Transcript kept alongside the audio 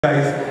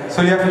guys,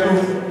 so you have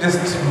to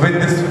just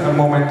witness a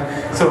moment.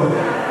 So,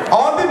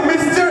 all the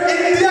Mr.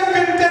 India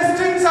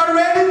contestants are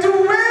ready to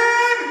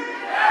win!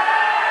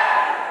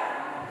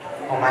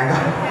 Oh my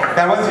god,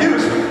 that was huge.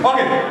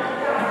 Okay,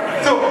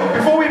 so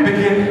before we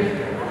begin,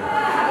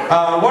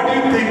 what do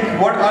you think?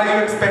 What are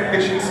your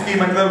expectations? कि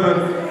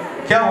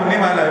मतलब क्या होने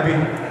वाला है अभी?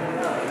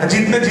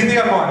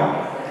 जीतेगा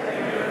कौन?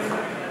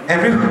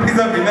 Everybody is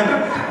a winner.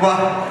 Wow,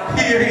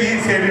 he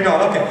said it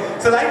all. Okay,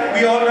 so like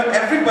we all know,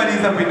 everybody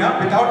is a winner.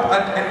 Without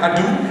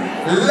ado,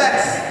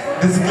 let's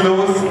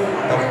disclose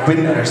the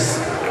winners.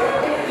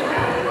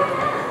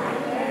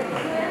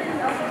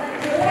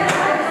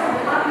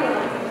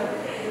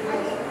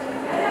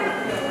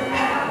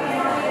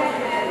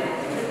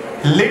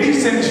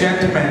 Ladies and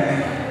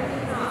gentlemen,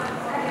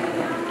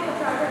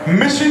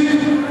 Mission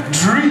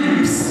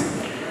Dreams,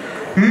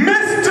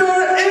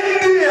 Mr.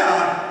 India.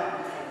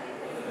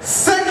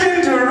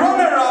 Second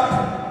runner-up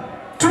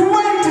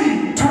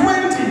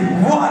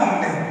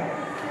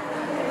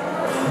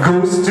 2021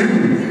 goes to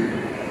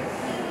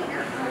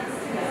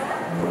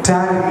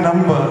tag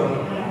number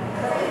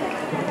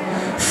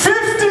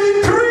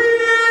 53.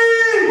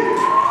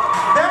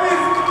 That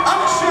is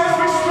Akshay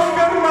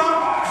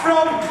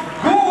from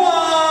Goa.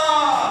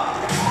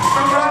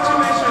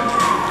 Congratulations.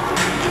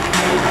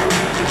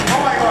 Oh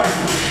my God.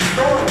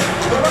 Don't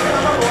look at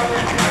the board.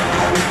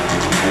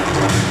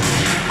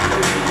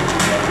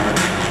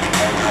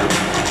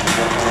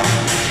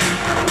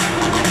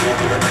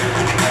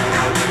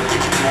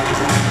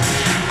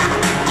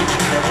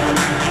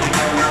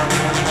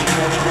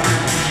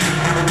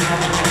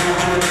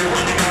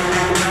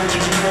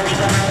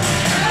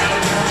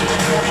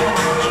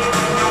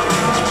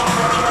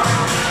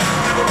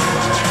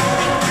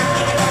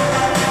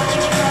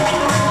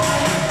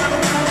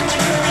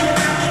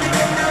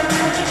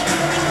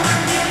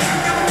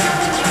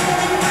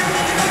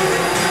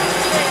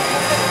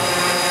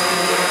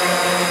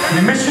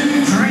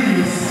 Mission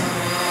Dreams,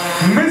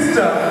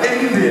 Mr.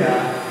 India,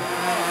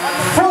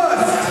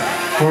 first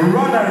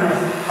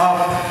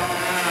runner-up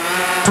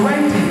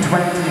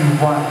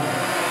 2021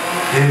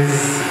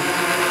 is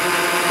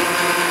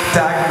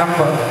tag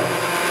number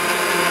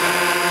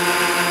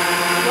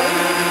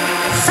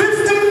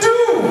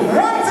 52,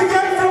 once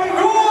again from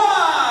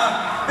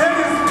Goa. That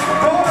is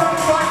Gaurav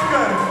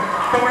Patkar.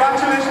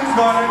 Congratulations,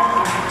 Gaurav.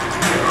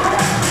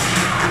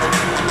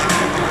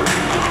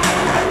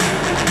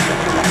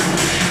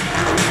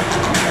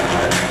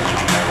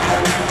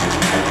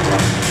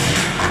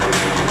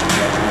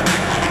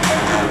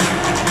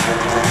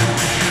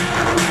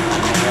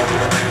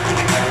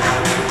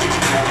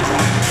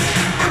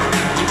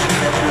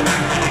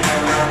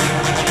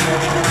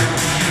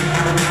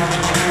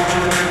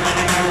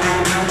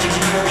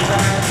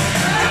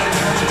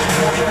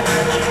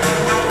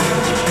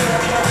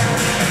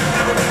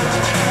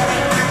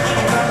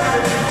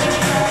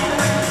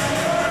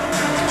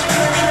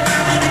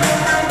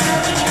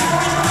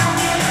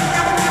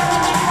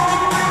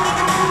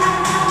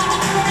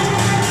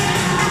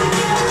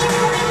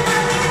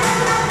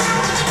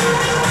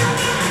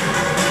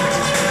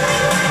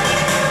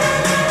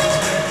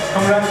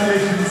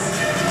 Congratulations.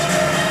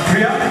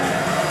 Priya,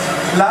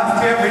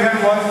 last year winner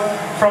was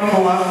from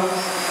Goa.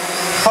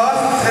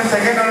 First and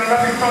second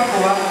runner-up is from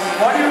Goa.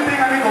 What do you think?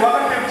 हमें गोवा का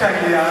trip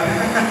चाहिए यार.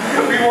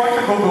 We want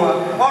to go Goa.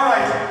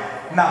 Alright,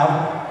 now,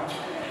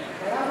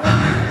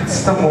 it's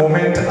the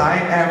moment I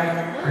am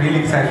really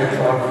excited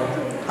for.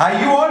 Are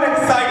you all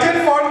excited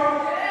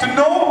to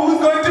know who's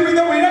going to be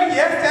the winner?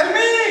 Yes, tell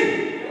me!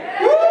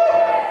 Woo!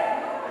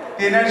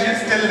 The energy is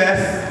still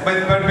less, but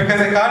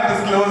because I can't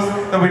disclose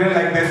the winner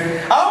like this.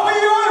 Are we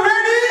all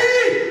ready?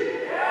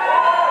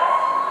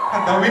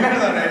 Yeah. The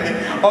winners are ready.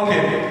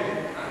 Okay.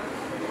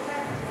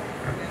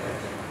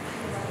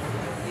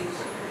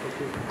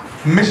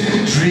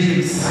 Mission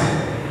Dreams,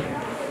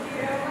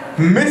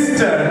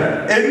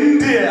 Mr.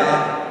 India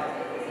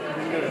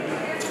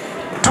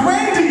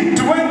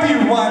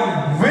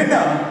 2021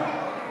 winner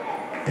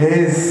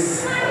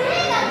is...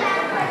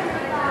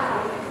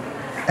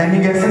 Any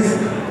guesses?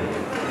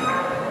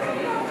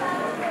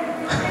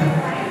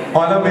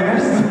 All are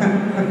winners?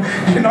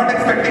 You're not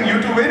expecting you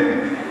to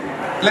win?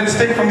 Let's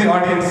take from the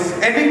audience.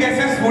 Any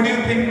guesses? Who do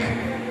you think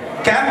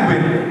can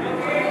win?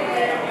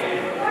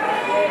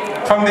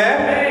 From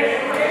there?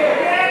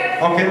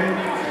 Okay.